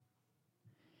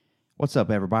What's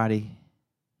up, everybody?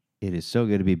 It is so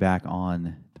good to be back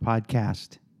on the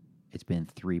podcast. It's been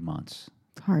 3 months.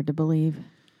 It's hard to believe.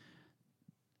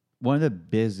 One of the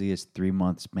busiest 3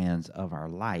 month spans of our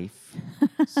life.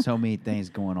 So many things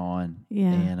going on.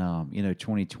 Yeah. And,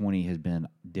 2020 has been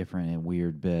different and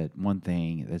weird, but one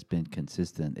thing that's been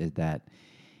consistent is that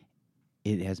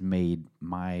it has made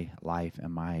my life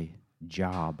and my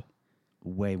job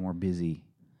way more busy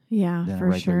Yeah, than a for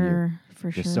regular year. sure.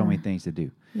 For There's sure. so many things to do.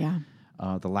 Yeah.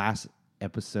 The last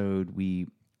episode we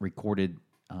recorded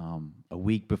a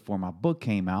week before my book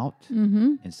came out.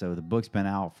 Mm-hmm. And so the book's been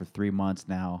out for 3 months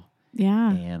now.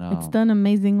 Yeah. And it's done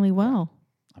amazingly well.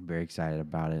 I'm very excited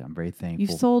about it. I'm very thankful.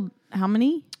 You've sold how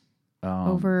many?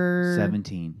 Over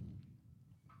 17.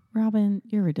 Robin,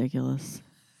 you're ridiculous.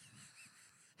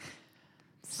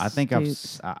 I think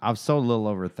I've sold a little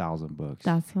over 1,000 books.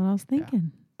 That's what I was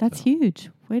thinking. That's huge.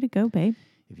 Way to go, babe.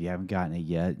 If you haven't gotten it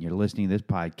yet, and you're listening to this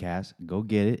podcast, go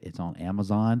get it. It's on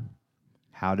Amazon.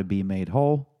 How to Be Made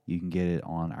Whole. You can get it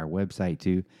on our website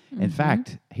too. In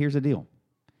fact, here's the deal.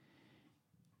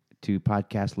 To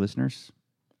podcast listeners,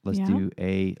 let's do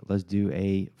a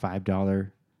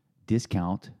 $5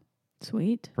 discount.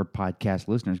 Sweet. For podcast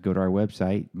listeners. Go to our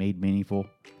website,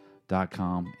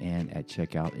 mademeaningful.com, and at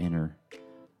checkout enter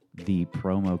the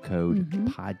promo code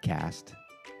podcast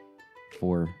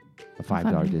for a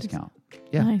 $5 discount.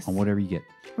 Yeah, nice. On whatever you get.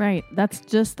 Right. That's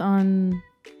just on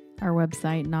our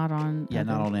website, not on... Yeah,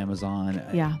 not on Amazon.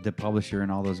 Yeah. The publisher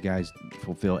and all those guys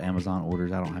fulfill Amazon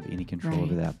orders. I don't have any control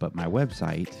over that. But my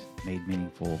website,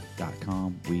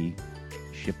 mademeaningful.com, we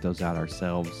ship those out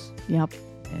ourselves. Yep.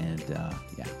 And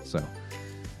so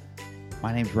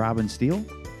my name's Robin Steele.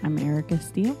 I'm Erica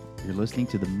Steele. You're listening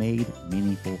to the Made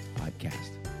Meaningful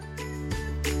podcast.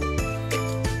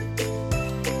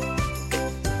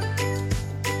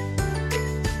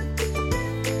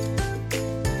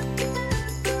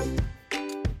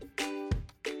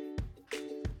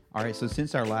 All right, so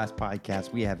since our last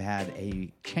podcast, we have had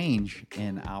a change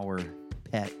in our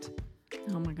pet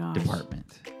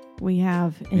department. We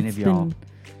have. Many of y'all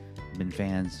been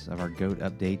fans of our goat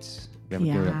updates. We have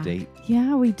a goat update.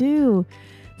 Yeah, we do.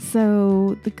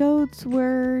 So the goats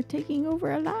were taking over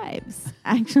our lives.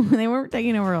 Actually, they weren't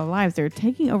taking over our lives. They were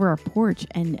taking over our porch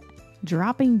and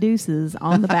dropping deuces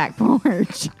on the back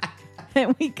porch.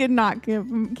 And we could not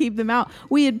keep them out.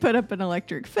 We had put up an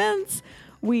electric fence.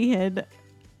 We had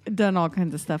done all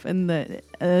kinds of stuff. And the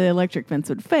electric fence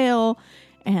would fail.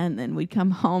 And then we'd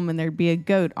come home and there'd be a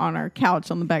goat on our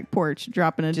couch on the back porch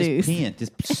dropping a deuce.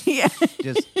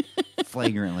 Just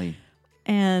flagrantly.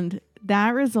 And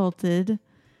that resulted,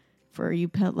 for you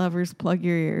pet lovers, plug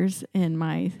your ears, in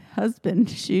my husband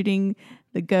shooting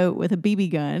the goat with a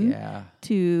BB gun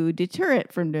to deter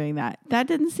it from doing that. That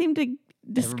didn't seem to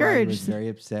discourage. Everybody was very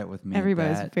upset with me. Everybody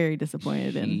was very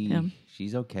disappointed in him.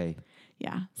 She's okay.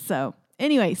 Yeah. So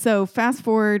anyway, fast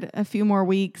forward a few more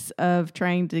weeks of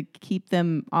trying to keep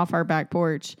them off our back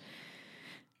porch,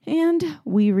 and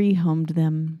we rehomed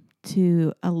them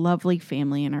to a lovely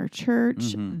family in our church.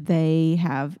 Mm-hmm. They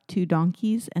have 2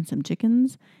 donkeys and some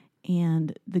chickens,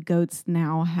 and the goats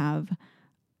now have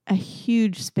a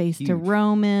huge space to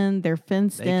roam in. They're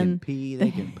fenced in. They can pee, they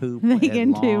can poop. They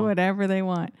can do whatever they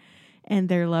want. And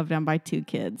they're loved on by 2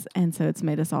 kids. And so it's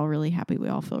made us all really happy. We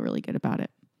all feel really good about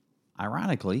it.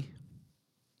 Ironically,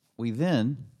 we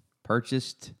then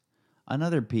purchased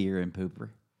another peer and pooper.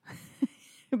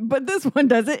 But this one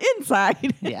does it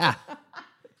inside. Yeah.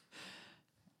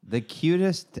 The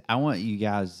cutest, I want you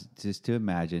guys just to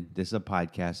imagine, this is a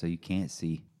podcast so you can't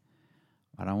see,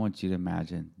 but I want you to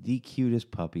imagine the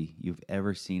cutest puppy you've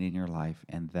ever seen in your life,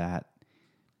 and that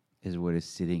is what is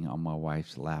sitting on my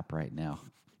wife's lap right now.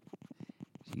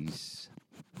 She's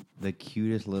the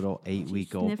cutest little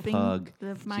 8-week-old pug.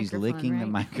 She's licking the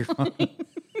microphone.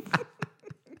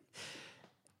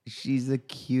 She's the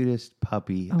cutest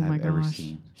puppy I've ever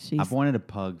seen. I've wanted a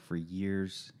pug for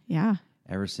years. Yeah.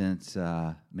 Ever since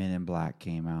Men in Black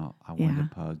came out, I wanted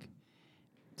a pug.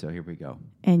 So here we go.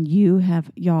 And you have,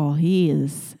 y'all, he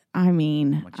is, I've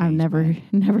never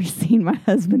seen my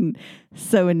husband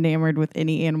so enamored with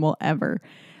any animal ever.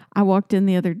 I walked in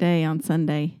the other day on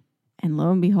Sunday, and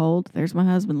lo and behold, there's my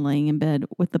husband laying in bed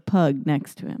with the pug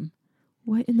next to him.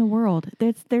 What in the world?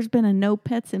 There's been a no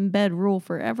pets in bed rule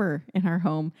forever in our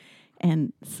home.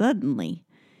 And suddenly,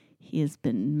 he has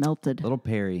been melted. Little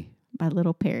Perry. By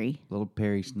little Perry. Little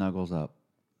Perry snuggles up.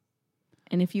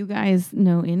 And if you guys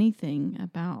know anything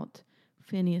about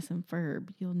Phineas and Ferb,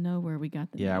 you'll know where we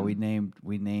got the name. Yeah, we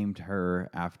named her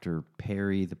after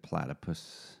Perry the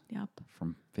platypus. Yep.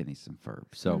 From Phineas and Ferb.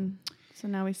 So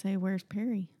now we say, where's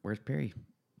Perry? Where's Perry?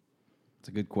 It's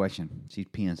a good question. She's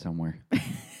peeing somewhere.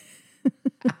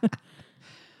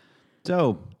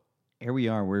 So here we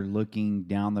are. We're looking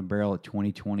down the barrel at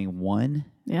 2021.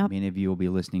 Yep. Many of you will be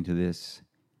listening to this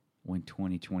when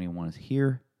 2021 is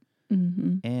here,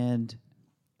 and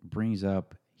brings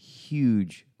up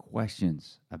huge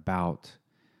questions about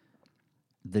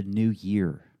the new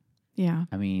year. Yeah.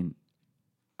 I mean,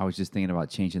 I was just thinking about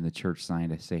changing the church sign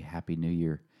to say Happy New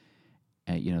Year.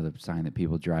 The sign that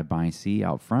people drive by and see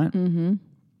out front. Mm-hmm.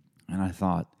 And I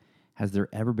thought, has there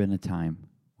ever been a time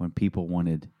when people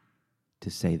wanted to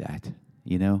say that?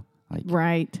 Like,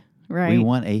 Right. we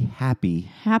want a happy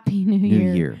Happy New New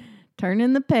Year. Year.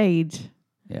 Turning the page.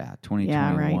 Yeah,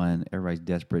 2021. Everybody's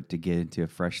desperate to get into a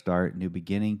fresh start, new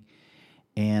beginning.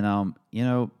 And,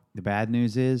 the bad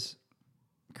news is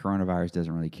coronavirus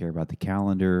doesn't really care about the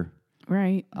calendar.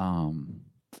 Right.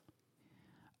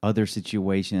 Other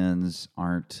situations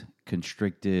aren't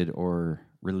constricted or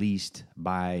released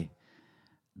by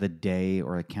the day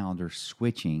or a calendar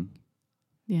switching.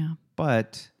 Yeah.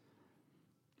 But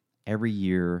every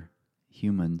year,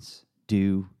 humans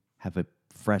do have a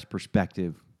fresh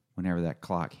perspective whenever that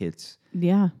clock hits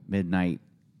Yeah. midnight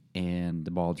and the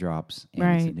ball drops and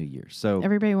it's a Right. new year. So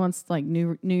Everybody wants like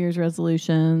New Year's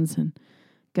resolutions and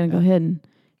gonna go ahead and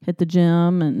hit the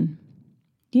gym and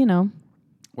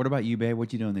what about you, babe?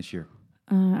 What you doing this year?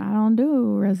 I don't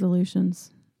do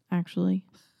resolutions. Actually,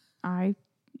 I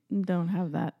don't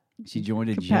have that She joined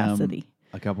a capacity. gym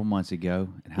a couple months ago.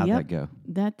 And how'd Yep. that go?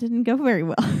 That didn't go very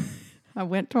well. I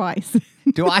went twice.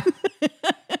 Do I?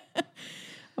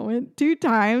 I went 2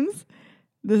 times.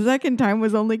 The second time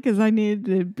was only because I needed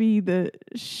to be the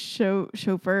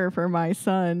chauffeur for my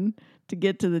son to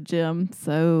get to the gym.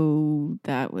 So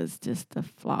that was just a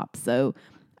flop. So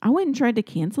I went and tried to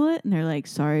cancel it, and they're like,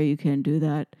 sorry, you can't do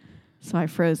that. So I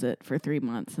froze it for 3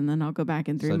 months, and then I'll go back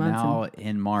in 3 months now and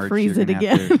in March, freeze you're it gonna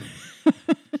have again.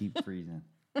 to keep freezing.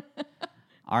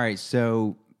 All right.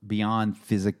 So beyond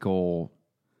physical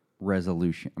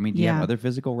resolution, do you have Yeah. other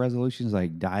physical resolutions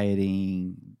like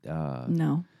dieting,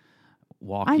 No.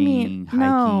 walking, hiking?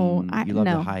 no, You love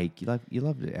no. to hike. You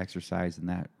love to exercise in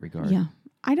that regard. Yeah.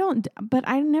 I don't, but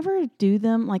I never do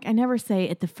them. Like, I never say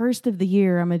at the first of the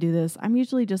year, I'm going to do this. I'm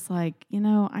usually just like,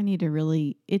 I need to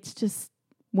really, it's just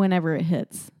whenever it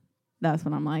hits. That's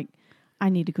when I'm like, I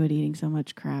need to quit eating so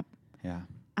much crap. Yeah.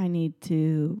 I need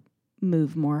to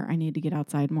move more. I need to get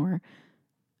outside more.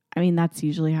 That's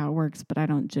usually how it works, but I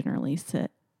don't generally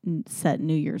set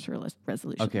New Year's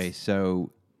resolutions. Okay.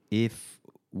 So if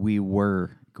we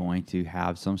were going to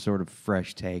have some sort of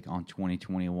fresh take on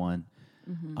 2021,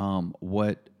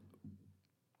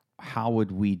 how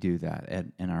would we do that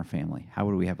in our family? How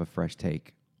would we have a fresh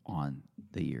take on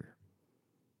the year?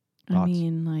 Thoughts?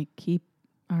 Like keep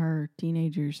our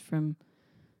teenagers from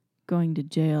going to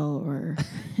jail or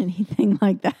anything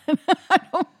like that. I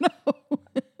don't know.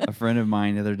 A friend of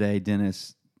mine the other day,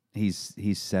 Dennis, he's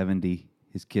 70.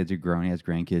 His kids are grown. He has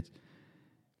grandkids.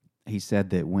 He said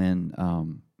that when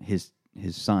his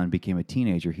son became a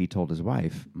teenager, he told his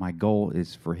wife, my goal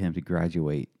is for him to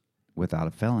graduate without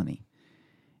a felony.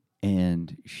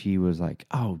 And she was like,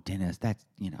 oh, Dennis, that's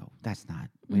not,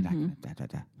 we're not going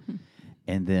to,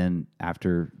 And then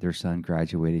after their son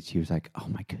graduated, she was like, oh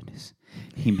my goodness,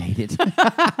 he made it.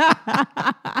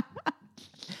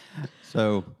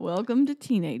 So Welcome to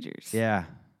teenagers. yeah.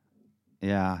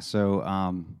 So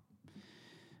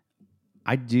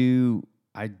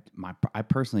I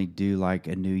personally do like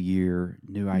a new year,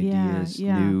 new ideas,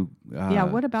 yeah. new.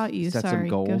 What about you? Set Sorry, some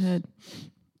goals. go ahead.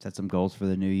 Set some goals for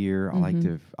the new year. I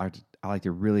like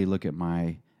to really look at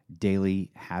my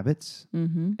daily habits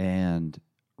and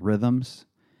rhythms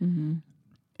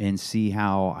and see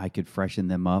how I could freshen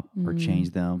them up or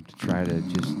change them to try to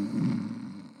just.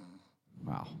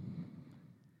 Wow.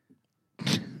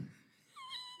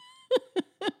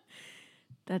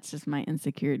 That's just my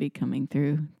insecurity coming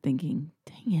through, thinking,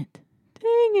 dang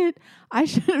it. I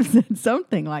should have said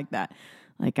something like that.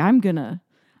 Like I'm gonna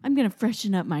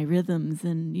freshen up my rhythms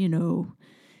and,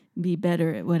 be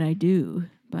better at what I do.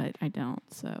 But I don't.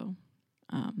 So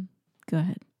go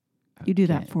ahead. You do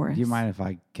that for us. Do you mind if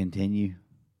I continue?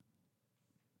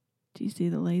 Do you see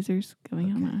the lasers going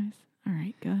on my eyes? All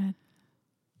right, go ahead.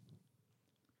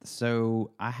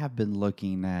 So I have been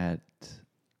looking at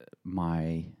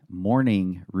my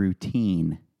morning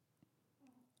routine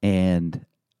and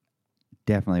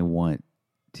definitely want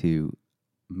to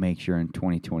make sure in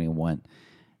 2021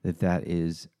 that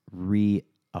is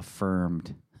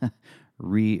reaffirmed,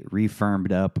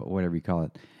 refirmed up, whatever you call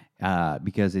it,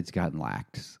 because it's gotten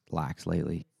lax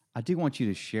lately. I do want you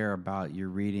to share about your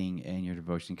reading and your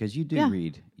devotion because you do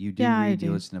read. You do read.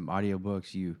 You listen to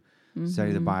audiobooks. You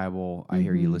study the Bible. I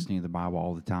hear you listening to the Bible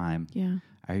all the time. Yeah.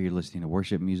 I hear you listening to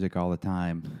worship music all the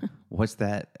time. What's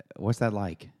that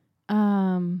like?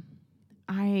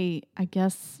 I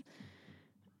guess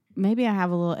maybe I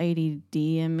have a little ADD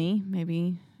in me,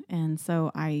 maybe, and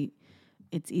so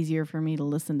it's easier for me to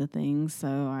listen to things. So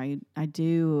I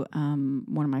do.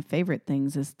 One of my favorite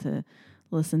things is to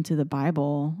listen to the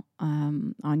Bible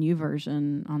on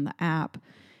YouVersion on the app,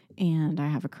 and I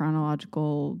have a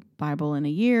chronological Bible in a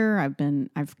year. I've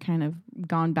kind of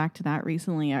gone back to that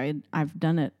recently. I've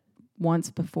done it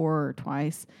once before or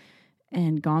twice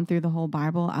and gone through the whole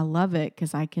Bible. I love it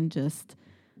because I can just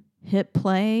hit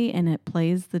play and it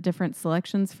plays the different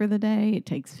selections for the day. It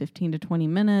takes 15 to 20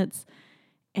 minutes.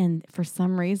 And for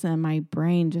some reason, my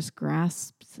brain just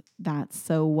grasps that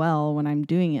so well when I'm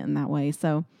doing it in that way.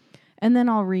 So, and then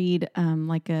I'll read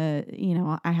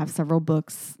I have several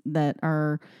books that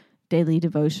are daily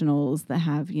devotionals that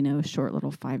have, a short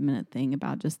little 5-minute thing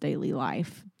about just daily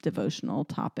life devotional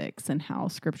topics and how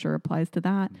scripture applies to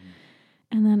that.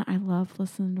 And then I love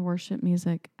listening to worship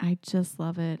music. I just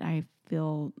love it. I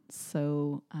feel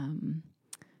so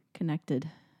connected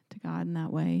to God in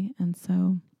that way. And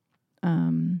so...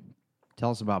 Tell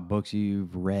us about books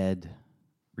you've read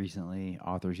recently,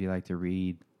 authors you like to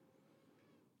read.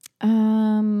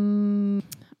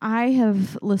 I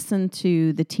have listened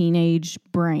to The Teenage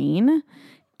Brain,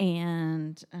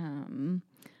 and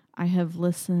I have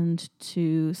listened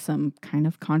to some kind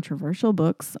of controversial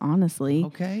books, honestly.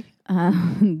 Okay.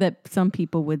 That some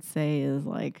people would say is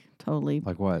like totally...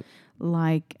 Like what?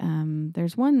 Like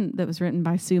there's one that was written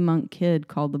by Sue Monk Kidd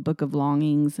called The Book of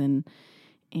Longings, and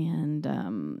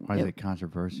why is it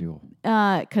controversial?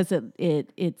 Because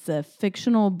it's a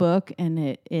fictional book,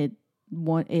 and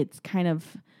it's kind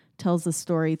of tells the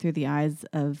story through the eyes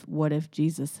of what if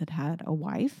Jesus had had a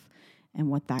wife and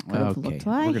what that could have looked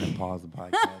like. We're going to pause the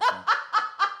podcast.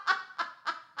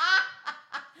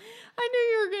 I knew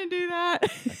you were going to do that.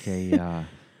 Okay,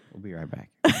 we'll be right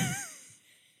back.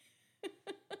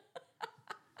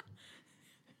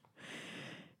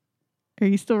 Are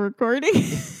you still recording?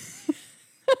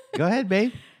 Go ahead,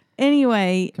 babe.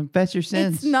 Anyway. Confess your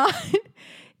sins. It's not.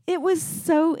 It was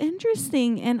so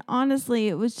interesting. And honestly,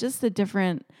 it was just a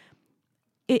different...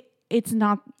 It's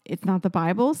not the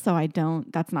Bible, so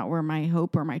that's not where my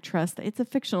hope or my trust... It's a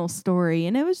fictional story.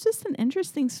 And it was just an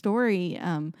interesting story.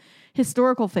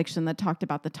 Historical fiction that talked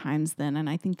about the times then. And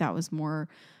I think that was more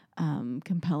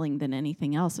compelling than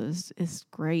anything else. It's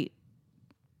great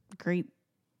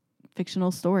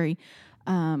fictional story.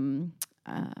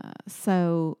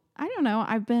 So I don't know.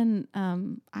 I've been,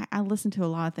 I listen to a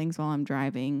lot of things while I'm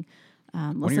driving.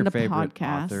 One Listen of to your favorite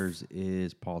podcasts. authors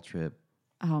is Paul Tripp.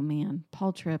 Oh man,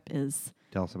 Paul Tripp is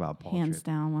Tell us about Paul hands Tripp.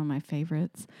 down one of my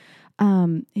favorites.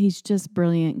 He's just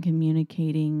brilliant in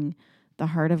communicating the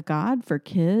heart of God for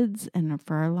kids and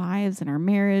for our lives and our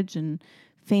marriage and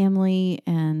family.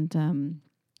 And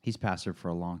he's pastored for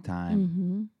a long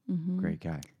time. Great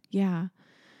guy. Yeah.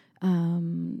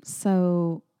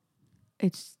 So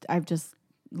I've just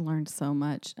learned so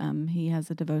much. He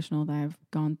has a devotional that I've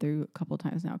gone through a couple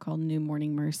times now called New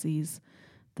Morning Mercies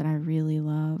that I really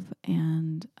love.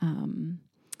 And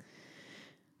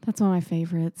that's one of my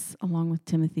favorites, along with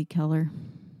Timothy Keller.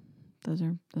 Those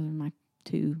are my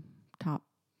two top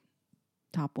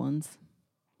ones.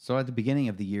 So at the beginning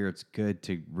of the year, it's good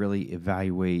to really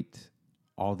evaluate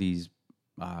all these,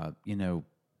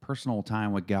 personal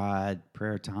time with God,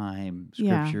 prayer time,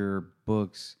 scripture,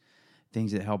 books,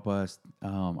 things that help us,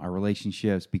 our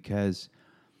relationships, because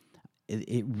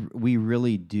we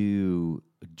really do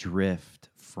drift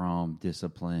from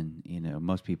discipline.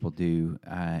 Most people do.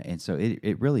 And so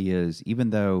it really is,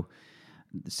 even though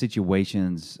the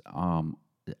situations are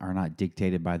not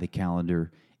dictated by the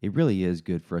calendar, it really is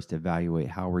good for us to evaluate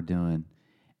how we're doing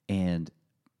and,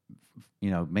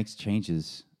 make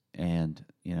changes and,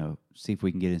 see if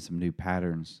we can get in some new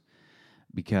patterns,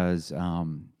 because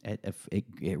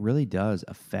it really does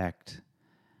affect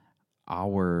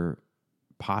our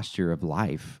posture of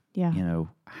life. Yeah.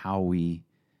 How we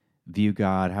view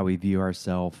God, how we view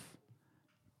ourselves,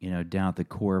 down at the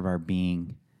core of our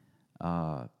being.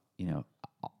 A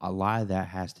lot of that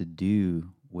has to do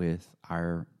with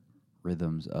our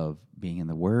rhythms of being in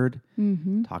the Word,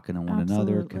 talking to one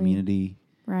another, community,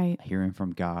 right? Hearing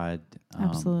from God.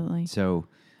 Absolutely. So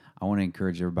I want to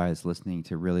encourage everybody that's listening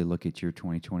to really look at your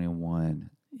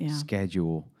 2021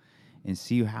 schedule and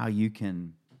see how you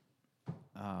can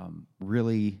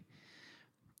really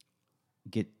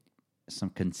get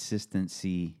some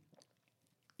consistency,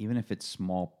 even if it's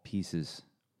small pieces,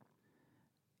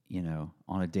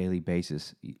 on a daily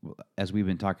basis. As we've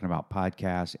been talking about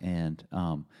podcasts and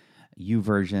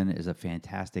YouVersion is a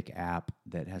fantastic app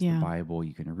that has Yeah. the Bible.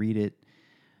 You can read it.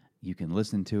 You can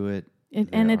listen to it.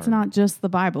 And it's not just the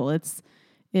Bible. It's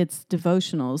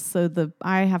devotionals. So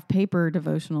I have paper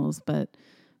devotionals, but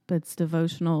it's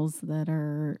devotionals that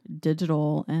are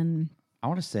digital. And I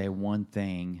want to say one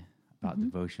thing about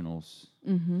devotionals.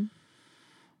 mm-hmm.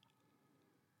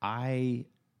 I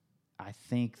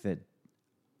think that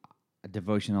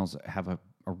devotionals have a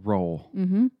role,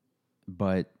 Mm-hmm.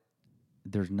 but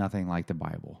there's nothing like the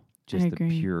Bible, I just the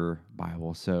agree. pure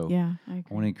Bible. So Yeah, I I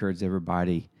agree. want to encourage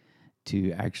everybody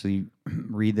to actually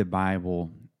read the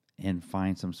Bible and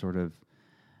find some sort of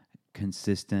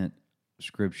consistent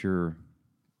scripture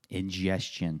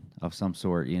ingestion of some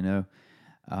sort, you know.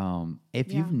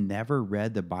 If you've never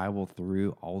read the Bible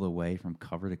through all the way from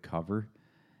cover to cover,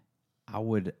 I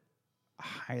would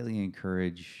highly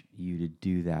encourage you to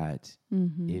do that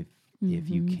Mm-hmm. if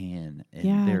you can. And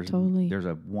Yeah, totally. There's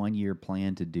a 1-year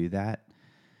plan to do that.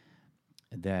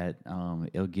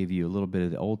 It'll give you a little bit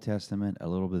of the Old Testament, a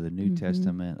little bit of the New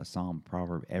Testament, a Psalm,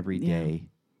 proverb every day.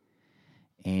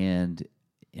 And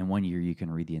in 1 year, you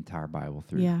can read the entire Bible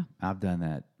through. Yeah. I've done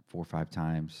that 4 or 5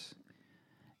 times,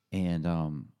 and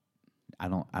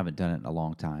I haven't done it in a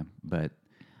long time, but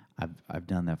I've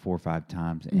done that 4 or 5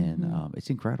 times, and it's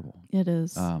incredible. It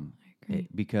is. I agree.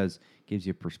 Because it gives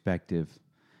you perspective.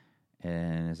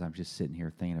 And as I'm just sitting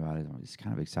here thinking about it, it's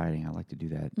kind of exciting. I'd like to do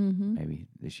that maybe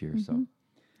this year. So,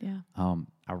 Yeah.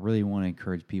 I really want to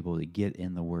encourage people to get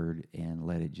in the Word and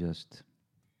let it just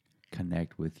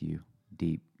connect with you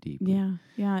deeply. Yeah.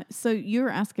 Yeah. So you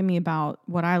were asking me about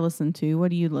what I listen to.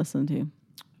 What do you listen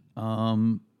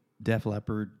to? Def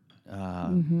Leppard,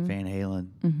 Van Halen.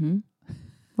 Mm-hmm.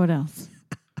 What else?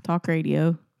 Talk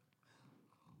radio.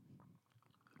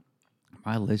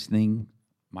 My listening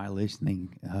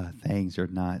things are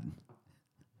not.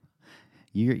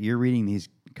 You're reading these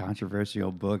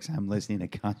controversial books. I'm listening to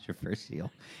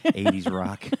controversial 80s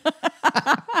rock.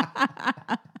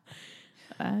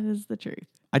 That is the truth.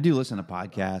 I do listen to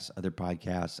podcasts, other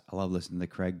podcasts. I love listening to the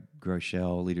Craig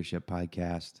Groeschel Leadership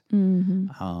Podcast.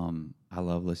 I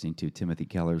love listening to Timothy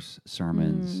Keller's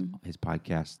sermons, his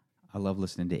podcast. I love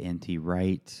listening to N.T.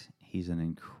 Wright. He's an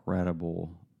incredible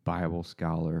Bible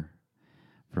scholar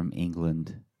from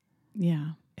England.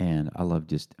 Yeah. And I love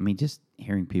just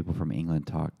hearing people from England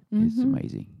talk is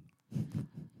amazing.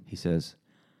 He says,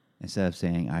 instead of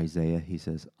saying Isaiah, he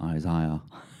says Isaiah.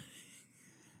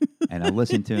 And I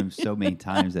listened to him so many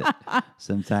times that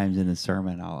sometimes in the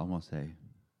sermon I'll almost say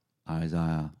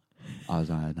Isaiah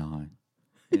 9.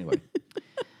 Anyway,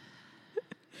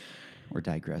 we're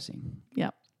digressing.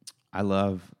 Yep. I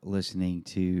love listening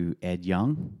to Ed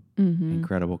Young,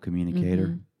 incredible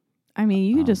communicator. I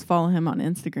mean, you just follow him on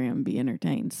Instagram and be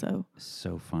entertained. So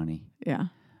funny. yeah,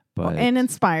 But and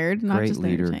inspired, not great just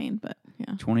leader. entertained, but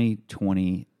yeah.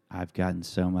 2020, I've gotten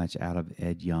so much out of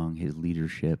Ed Young, his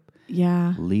leadership,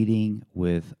 Yeah. leading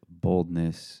with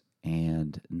boldness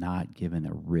and not giving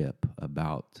a rip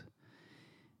about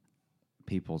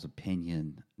people's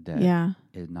opinion that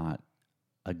is not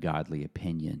a godly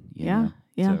opinion. You know?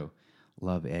 Yeah. So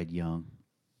love Ed Young.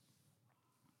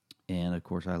 And of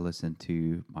course, I listen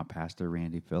to my pastor,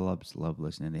 Randy Phillips. Love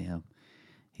listening to him.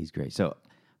 He's great. So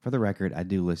for the record, I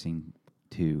do listen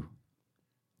to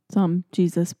Some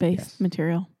Jesus-based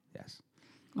material. Yes.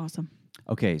 Awesome.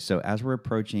 Okay, so as we're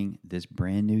approaching this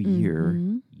brand new year,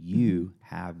 you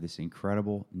have this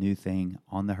incredible new thing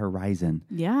on the horizon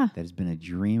Yeah. that has been a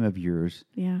dream of yours.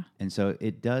 Yeah. And so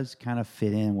it does kind of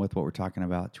fit in with what we're talking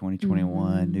about,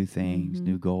 2021, new things,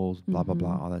 new goals, blah, blah,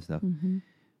 blah, all that stuff.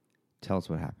 Tell us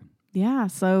what happened. Yeah.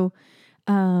 So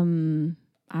I'm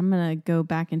going to go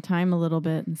back in time a little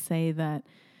bit and say that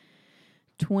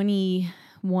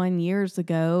 21 years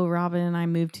ago, Robin and I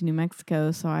moved to New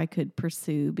Mexico so I could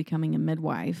pursue becoming a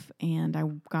midwife. And I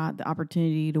got the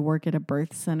opportunity to work at a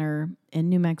birth center in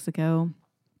New Mexico.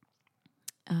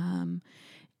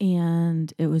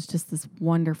 And it was just this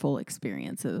wonderful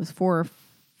experience. It was 4 or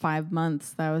 5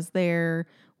 months that I was there.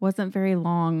 Wasn't very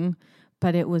long,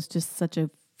 but it was just such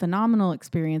a phenomenal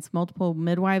experience. Multiple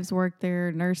midwives worked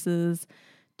there, nurses,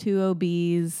 2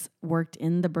 OBs worked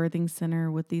in the birthing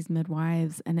center with these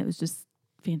midwives, and it was just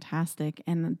fantastic.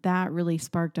 And that really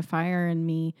sparked a fire in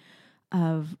me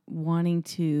of wanting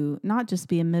to not just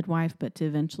be a midwife, but to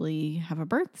eventually have a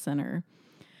birth center.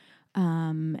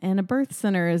 And a birth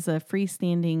center is a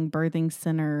freestanding birthing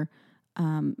center.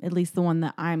 At least the one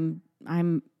that I'm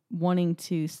wanting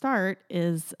to start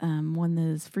is one that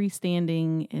is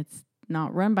freestanding. It's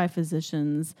not run by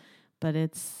physicians, but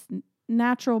it's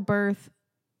natural birth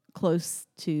close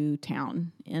to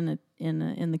town in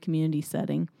the community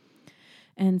setting.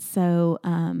 And so,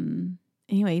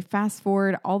 anyway, fast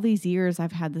forward all these years,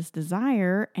 I've had this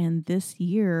desire, and this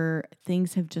year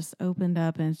things have just opened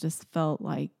up, and it's just felt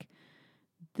like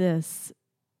this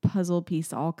puzzle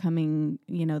piece all coming,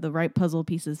 the right puzzle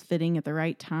pieces fitting at the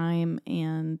right time.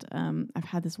 And I've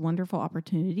had this wonderful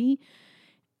opportunity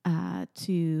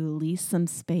to lease some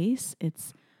space.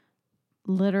 It's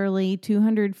literally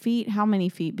 200 feet. How many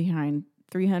feet behind?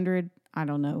 300? I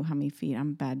don't know how many feet. I'm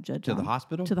a bad judge. To the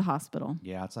hospital? To the hospital.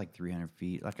 Yeah, it's like 300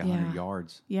 feet, like 100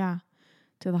 yards. Yeah.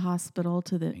 To the hospital,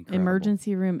 to the Incredible.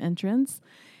 emergency room entrance.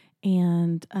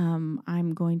 And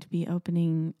I'm going to be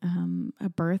opening a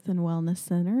birth and wellness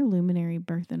center, Luminary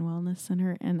Birth and Wellness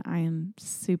Center, and I am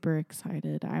super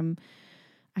excited.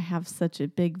 I have such a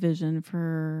big vision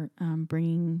for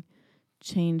bringing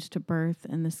change to birth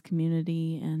in this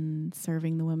community and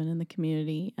serving the women in the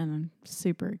community, and I'm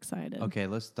super excited. Okay,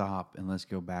 let's stop and let's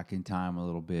go back in time a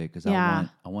little bit because Yeah.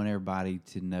 I want everybody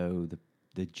to know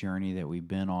the journey that we've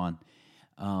been on.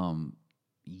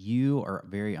 You are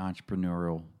very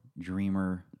entrepreneurial,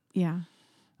 dreamer. Yeah.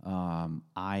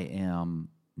 I am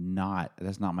not.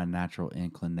 That's not my natural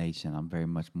inclination. I'm very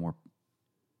much more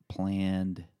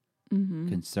planned,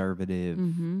 conservative,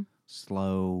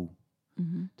 slow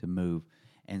to move.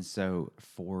 And so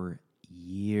for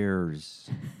years,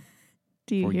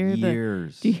 Do you for hear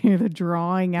years, the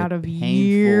drawing out of painful-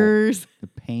 years? the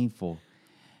painful,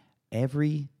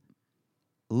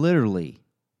 literally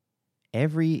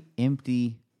every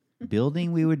empty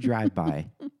building we would drive by,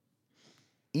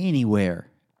 anywhere,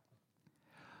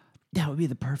 that would be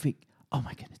the perfect, oh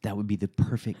my goodness, that would be the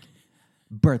perfect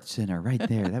birth center right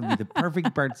there. That would be the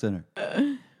perfect birth center.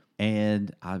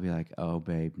 And I'd be like, oh,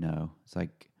 babe, no. It's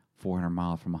like 400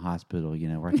 miles from a hospital, we're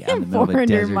out in the middle of the 400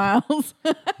 desert. miles.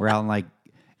 We're out in like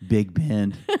Big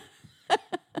Bend.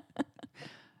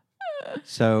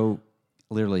 So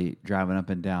literally driving up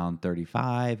and down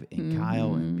 35 and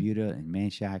Kyle and Buda and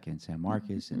Manchac and San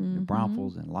Marcos and New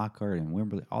Braunfels and Lockhart and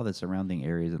Wimberley, all the surrounding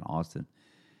areas in Austin.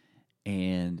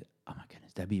 And oh my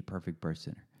goodness, that'd be a perfect birth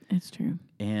center. It's true.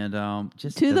 And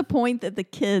just To the point that the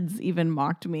kids even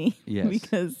mocked me Yes.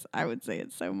 because I would say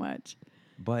it so much.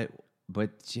 But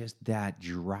just that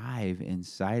drive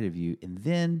inside of you, and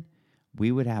then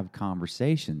we would have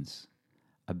conversations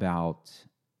about,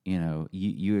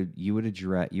 you would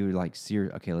address, you would like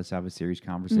serious. Okay, let's have a serious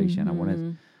conversation. I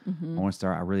want to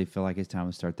start. I really feel like it's time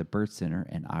to start the birth center,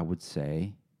 and I would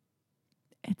say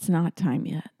It's not time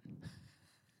yet.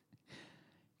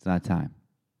 it's not time.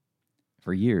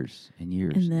 For years and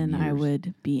years, And then I years.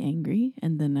 would be angry,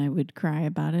 and then I would cry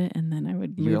about it, and then I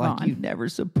would You're move like, on. you never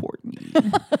support me.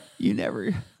 you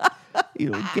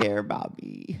don't care about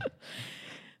me.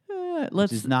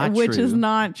 Which is not Which true, is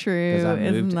not true. Because I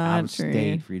It's moved not out of true.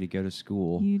 state for you to go to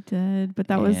school. You did, but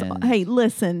that was. And- Hey,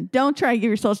 listen! Don't try to give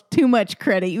yourself too much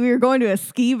credit. We were going to a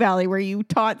ski valley where you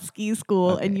taught ski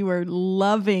school, Okay. and you were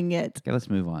loving it. Okay, let's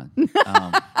move on.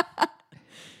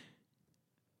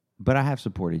 But I have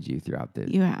supported you throughout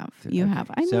the. You have. You Okay. have.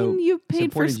 I So, mean, you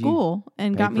paid for supported you, school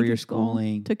and paid got me for through your school.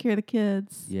 schooling. Took care of the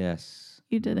kids. Yes.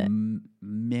 You did it.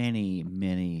 Many,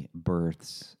 many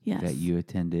births Yes. that you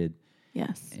attended,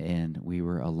 Yes. and we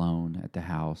were alone at the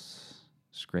house,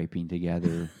 scraping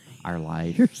together our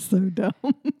life. You're so dumb.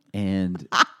 And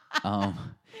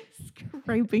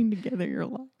Scraping together your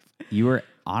life. you were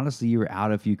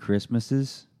out a few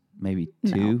Christmases, maybe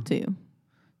two. No, two.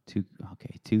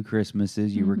 Two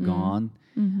Christmases. You were gone.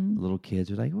 Little kids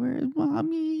were like, "Where's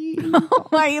mommy?" Oh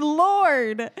my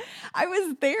Lord! I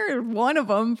was there one of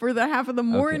them for the half of the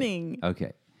morning.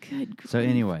 Okay. Good. So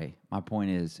anyway, my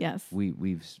point is, Yes.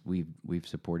 we've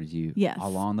supported you Yes.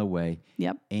 along the way,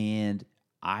 Yep. and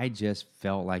I just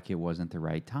felt like it wasn't the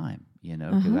right time,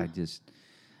 because I just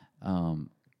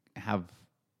have.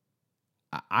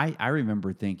 I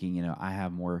remember thinking, I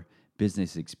have more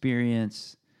business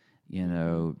experience.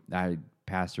 I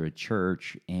pastor a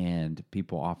church, and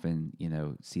people often,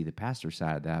 see the pastor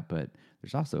side of that, but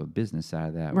there's also a business side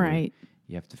of that. where Right.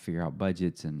 you have to figure out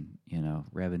budgets and,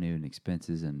 revenue and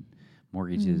expenses and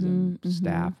mortgages and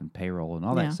staff and payroll and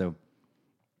all Yeah. that. So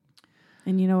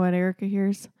And you know what Erica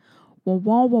hears? Wah,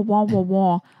 wah, wah, wah, wah,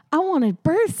 wah. I want a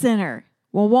birth center.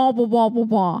 Wah, wah, wah, wah, wah,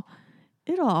 wah.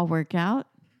 It'll all work out.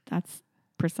 That's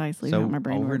precisely how my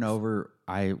brain over works. and over,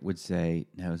 I would say,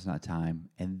 no, it's not time.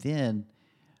 And then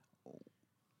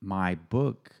my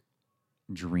book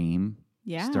dream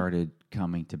Yeah. started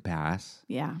coming to pass.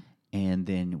 Yeah. And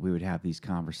then we would have these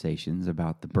conversations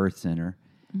about the birth center.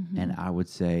 And I would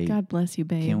say, God bless you,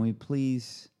 babe. can we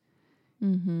please,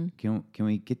 can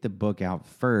we get the book out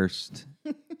first,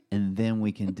 and then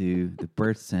we can do the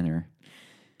birth center?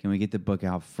 Can we get the book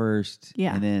out first?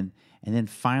 Yeah. And then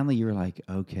finally you were like,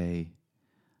 okay,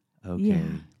 Yeah.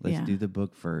 let's Yeah. do the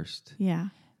book first. Yeah.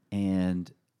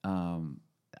 And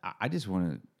I just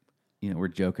want to, we're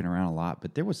joking around a lot,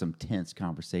 but there was some tense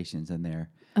conversations in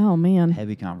there, Oh man.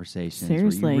 heavy conversations.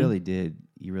 Seriously. Where you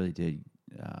really did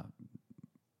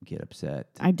get upset.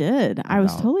 I did. I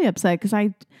was about- totally upset because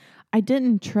I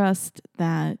didn't trust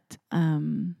that.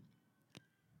 I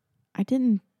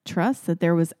didn't trust that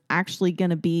there was actually going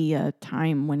to be a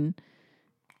time when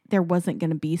there wasn't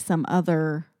going to be some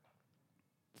other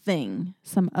thing,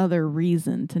 some other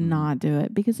reason to not do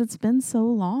it, because it's been so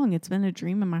long. It's been a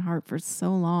dream in my heart for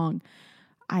so long.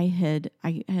 I had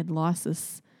lost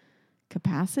this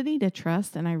capacity to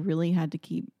trust, and I really had to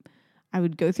keep. I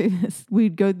would go through this.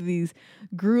 We'd go through these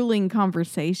grueling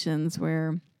conversations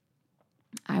where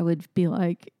I would be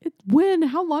like, "When?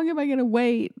 How long am I going to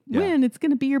wait? Yeah. When? It's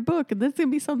going to be your book, and this is going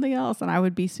to be something else." And I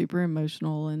would be super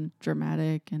emotional and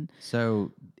dramatic. And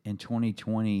So in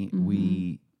 2020,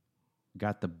 we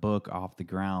got the book off the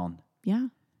ground. yeah,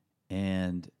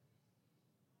 And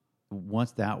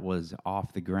once that was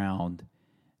off the ground,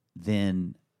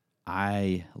 then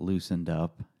I loosened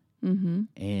up.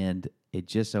 And it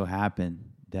just so happened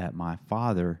that my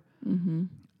father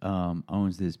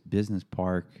owns this business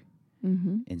park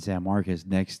in San Marcos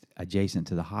adjacent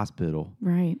to the hospital.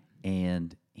 right,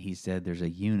 And he said there's a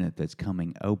unit that's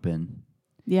coming open.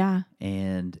 yeah,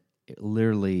 And it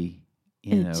literally,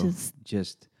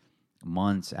 just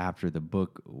months after the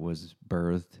book was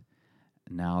birthed,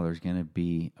 now there's going to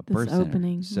be a This birth center.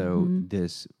 opening. So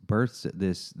this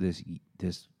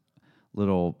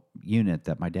little unit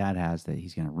that my dad has that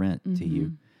he's going to rent to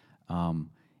you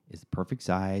is the perfect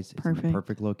size. It's in the Perfect.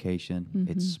 perfect location.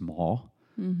 It's small,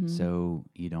 so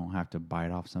you don't have to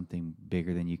bite off something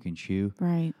bigger than you can chew.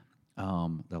 right,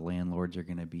 The landlords are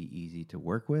going to be easy to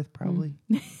work with, probably.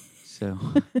 So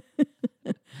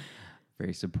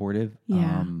very supportive.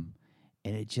 Yeah.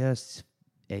 And it's just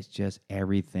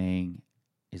everything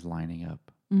is lining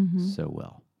up so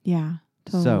well. yeah,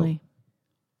 totally.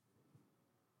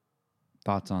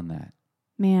 Thoughts on that?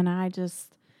 Man, I've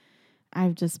just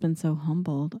been so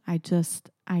humbled. I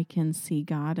can see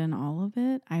God in all of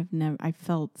it. I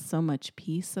felt so much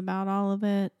peace about all of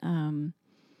it.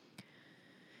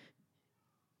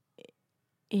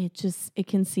 It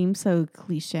can seem so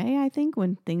cliche, I think,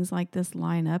 when things like this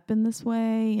line up in this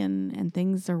way and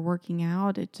things are working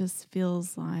out. It just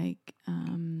feels like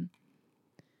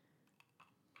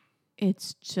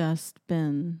it's just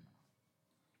been,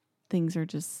 things are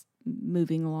just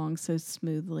moving along so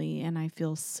smoothly, and I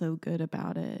feel so good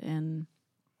about it. And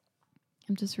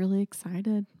I'm just really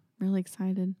excited.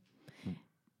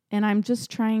 And I'm just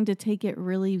trying to take it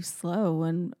really slow,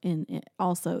 and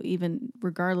also, even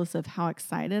regardless of how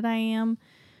excited I am,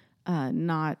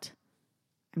 I'm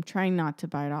trying not to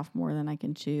bite off more than I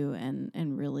can chew,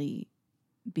 and really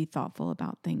be thoughtful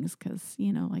about things, because,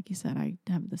 like you said, I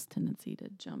have this tendency to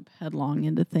jump headlong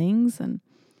into things, and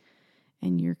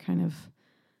you're kind of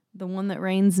the one that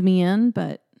reins me in,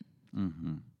 but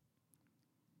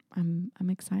I'm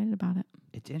excited about it.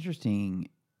 It's interesting.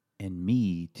 In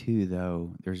me too,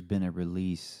 though, there's been a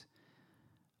release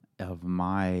of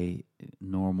my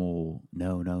normal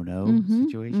no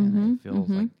situation. It feels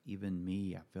like even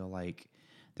me, I feel like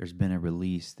there's been a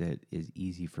release that is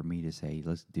easy for me to say,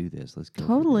 let's do this. Let's go.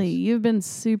 Totally. For this. You've been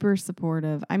super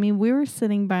supportive. I mean, we were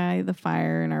sitting by the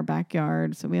fire in our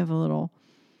backyard, so we have a little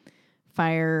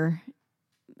fire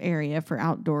area for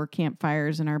outdoor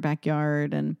campfires in our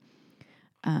backyard, and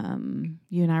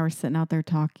you and I were sitting out there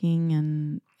talking,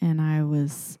 and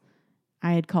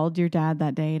I had called your dad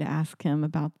that day to ask him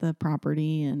about the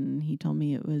property, and he told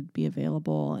me it would be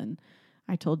available, and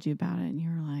I told you about it, and you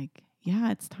were like,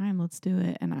 yeah, it's time, let's do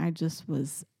it. And I just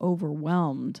was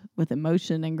overwhelmed with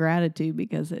emotion and gratitude,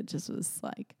 because it just was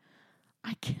like,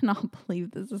 I cannot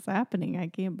believe this is happening. I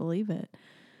can't believe it.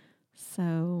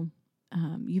 So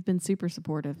you've been super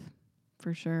supportive,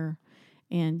 for sure.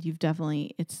 And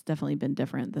it's definitely been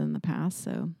different than the past.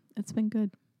 So it's been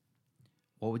good.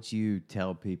 What would you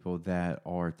tell people that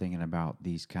are thinking about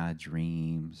these kind of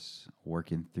dreams,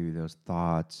 working through those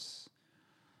thoughts,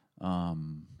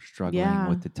 struggling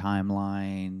with the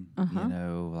timeline,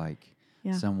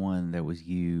 someone that was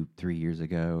you 3 years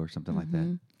ago or something like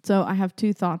that? So I have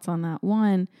two thoughts on that.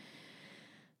 One,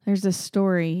 there's a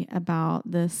story about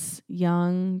this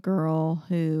young girl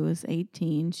who was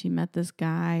 18. She met this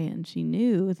guy, and she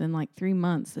knew within like 3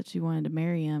 months that she wanted to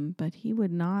marry him, but he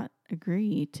would not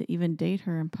agree to even date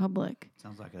her in public.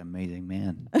 Sounds like an amazing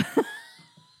man.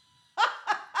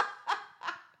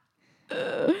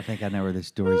 I think I know where this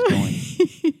story's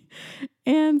going.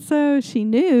 And so she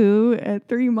knew at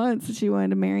 3 months that she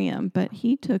wanted to marry him, but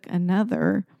he took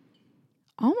another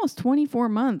almost 24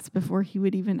 months before he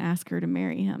would even ask her to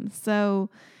marry him. So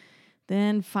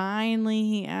then finally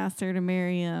he asked her to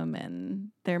marry him, and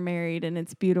they're married, and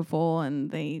it's beautiful, and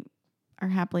they are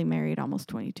happily married almost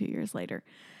 22 years later.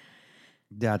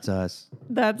 That's us.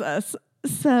 That's us.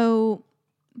 So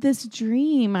this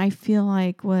dream, I feel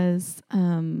like, was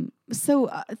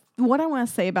what I want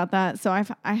to say about that. So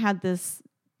I had this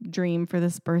dream for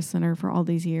this birth center for all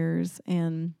these years,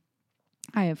 and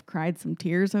I have cried some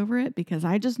tears over it because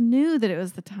I just knew that it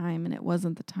was the time, and it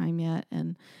wasn't the time yet.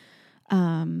 And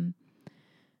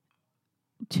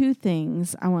two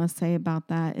things I want to say about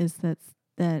that is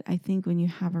that I think when you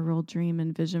have a real dream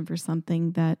and vision for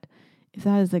something, that if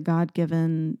that is a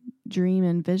God-given dream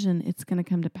and vision, it's going to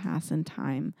come to pass in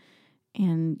time.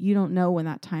 And you don't know when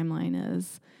that timeline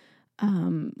is.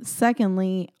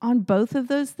 Secondly, on both of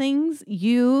those things,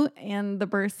 you and the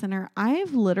birth center, I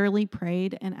have literally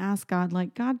prayed and asked God,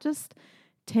 like, God, just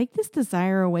take this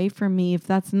desire away from me if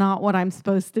that's not what I'm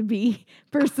supposed to be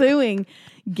pursuing.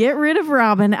 Get rid of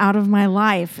Robin out of my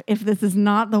life if this is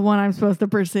not the one I'm supposed to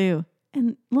pursue.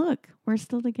 And look, we're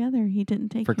still together. He didn't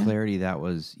take For him. clarity, that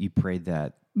was, you prayed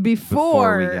that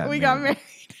Before we got married.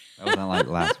 That was not like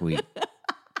last week.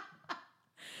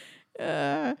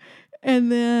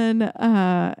 And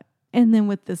then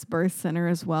with this birth center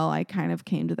as well, I kind of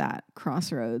came to that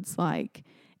crossroads. Like,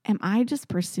 am I just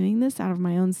pursuing this out of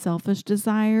my own selfish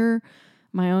desire,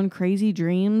 my own crazy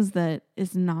dreams that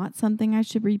is not something I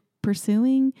should be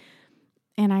pursuing?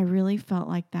 And I really felt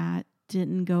like that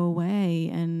didn't go away.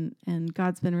 And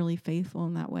God's been really faithful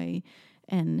in that way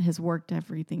and has worked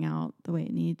everything out the way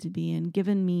it needed to be and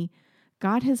given me,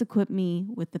 God has equipped me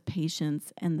with the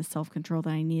patience and the self-control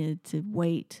that I needed to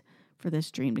wait for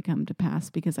this dream to come to pass,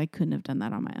 because I couldn't have done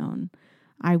that on my own.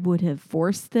 I would have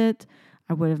forced it.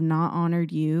 I would have not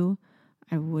honored you.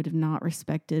 I would have not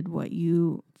respected what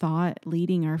you thought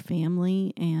leading our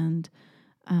family. And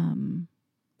I'm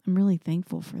really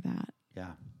thankful for that.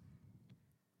 Yeah.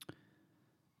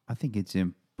 I think it's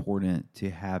important to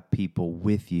have people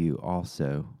with you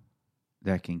also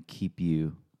that can keep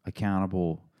you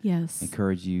accountable. Yes.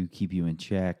 Encourage you, keep you in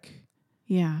check.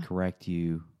 Yeah. Correct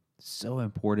you. So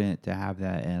important to have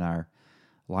that in our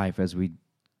life as we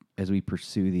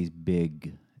pursue these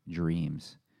big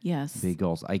dreams. Yes. Big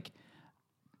goals. Like,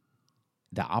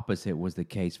 the opposite was the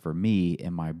case for me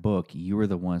in my book. You were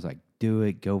the ones like, do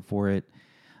it, go for it.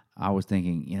 I was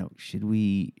thinking, should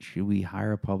we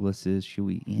hire a publicist? Should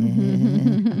we?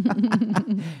 You're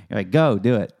like, go,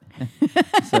 do it.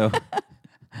 So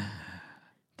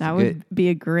that would be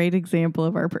a great example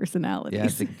of our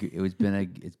personalities. Yeah, it's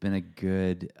been a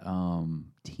good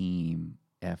team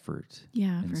effort.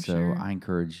 Yeah, and for so sure. I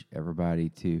encourage everybody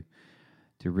to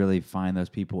really find those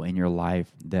people in your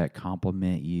life that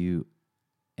complement you.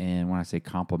 And when I say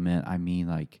compliment, I mean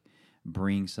like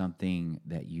bring something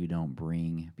that you don't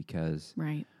bring, because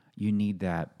right. you need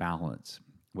that balance,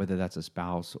 whether that's a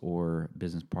spouse or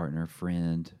business partner,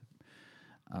 friend,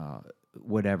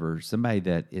 whatever, somebody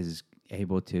that is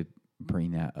able to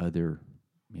bring that other,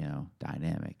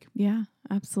 dynamic. Yeah,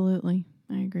 absolutely.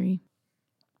 I agree.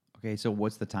 Okay, so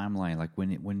what's the timeline? Like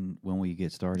when will you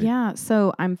get started? Yeah,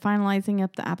 so I'm finalizing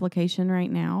up the application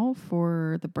right now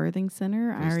for the birthing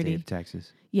center. For the state of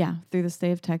Texas. Yeah, through the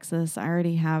state of Texas. I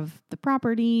already have the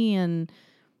property and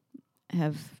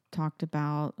have talked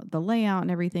about the layout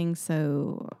and everything,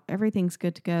 so everything's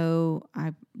good to go.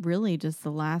 I really just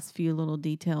the last few little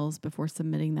details before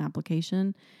submitting the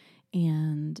application,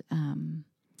 and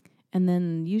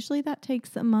then usually that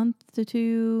takes a month to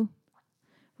two.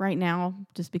 Right now,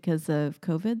 just because of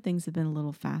COVID, things have been a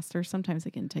little faster. Sometimes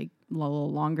it can take a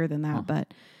little longer than that,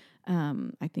 but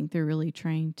I think they're really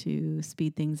trying to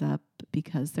speed things up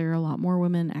because there are a lot more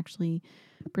women actually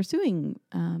pursuing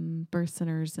birth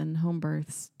centers and home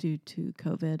births due to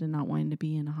COVID and not wanting to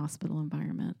be in a hospital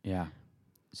environment. Yeah.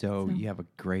 So you have a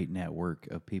great network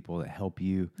of people that help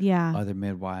you. Yeah. Other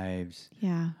midwives.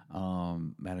 Yeah.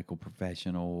 Medical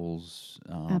professionals.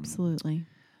 Absolutely.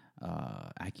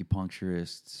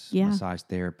 Acupuncturists, Yeah. massage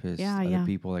therapists, other yeah.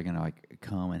 people that are going to like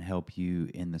come and help you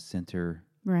in the center.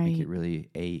 Right. Make it really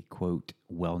a, quote,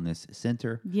 wellness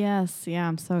center. Yes. Yeah.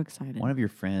 I'm so excited. One of your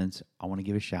friends, I want to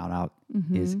give a shout out,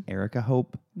 is Erica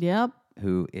Hope. Yep.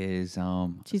 Who is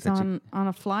she's on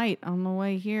a flight on the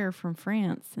way here from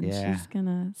France, and she's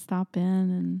gonna stop in.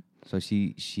 And so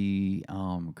she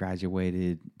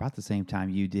graduated about the same time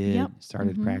you did.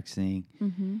 Started practicing,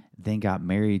 then got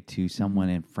married to someone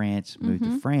in France, moved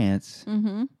to France.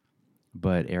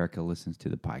 But Erica listens to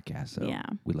the podcast, so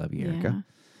we love you, Erica.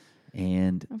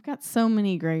 And I've got so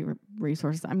many great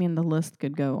resources. I mean, the list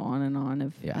could go on and on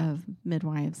of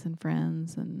midwives and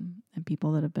friends and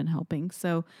people that have been helping.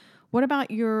 So what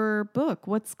about your book?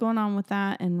 What's going on with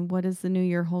that, and what does the new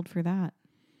year hold for that?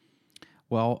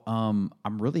 well, I'm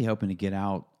really hoping to get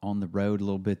out on the road a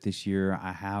little bit this year.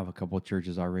 I have a couple of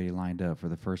churches already lined up for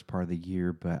the first part of the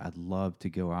year, but I'd love to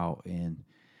go out and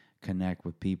connect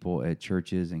with people at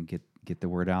churches and get the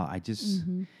word out. I just,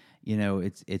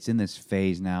 it's in this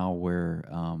phase now where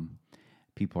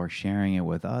people are sharing it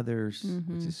with others,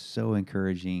 which is so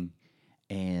encouraging.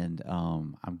 And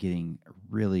I'm getting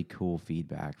really cool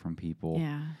feedback from people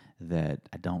that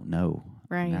I don't know.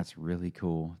 Right. And that's really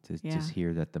cool to just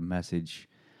hear that the message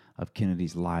of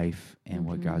Kennedy's life and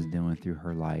what God's doing through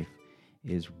her life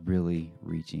is really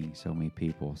reaching so many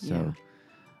people. So,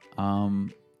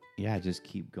 just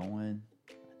keep going.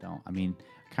 Kind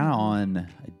of on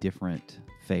a different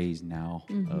phase now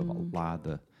of a lot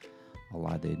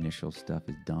of the initial stuff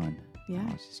is done. Yeah.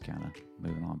 It's just kind of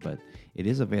moving on. But it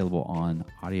is available on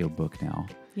audiobook now.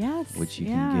 Yes. Which you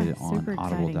can get it on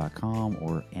audible.com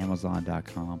or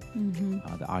amazon.com.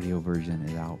 The audio version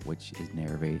is out, which is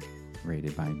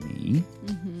narrated by me.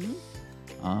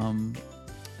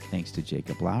 Thanks to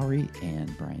Jacob Lowry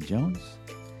and Brian Jones.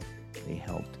 They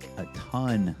helped a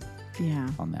ton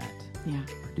on that. Yeah.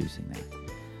 Producing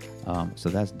that. So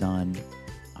that's done.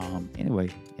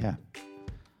 Anyway, yeah.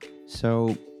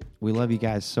 So we love you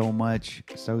guys so much.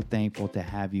 So thankful to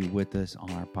have you with us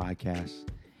on our podcast.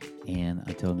 And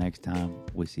until next time,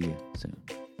 we'll see you soon.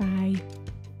 Bye.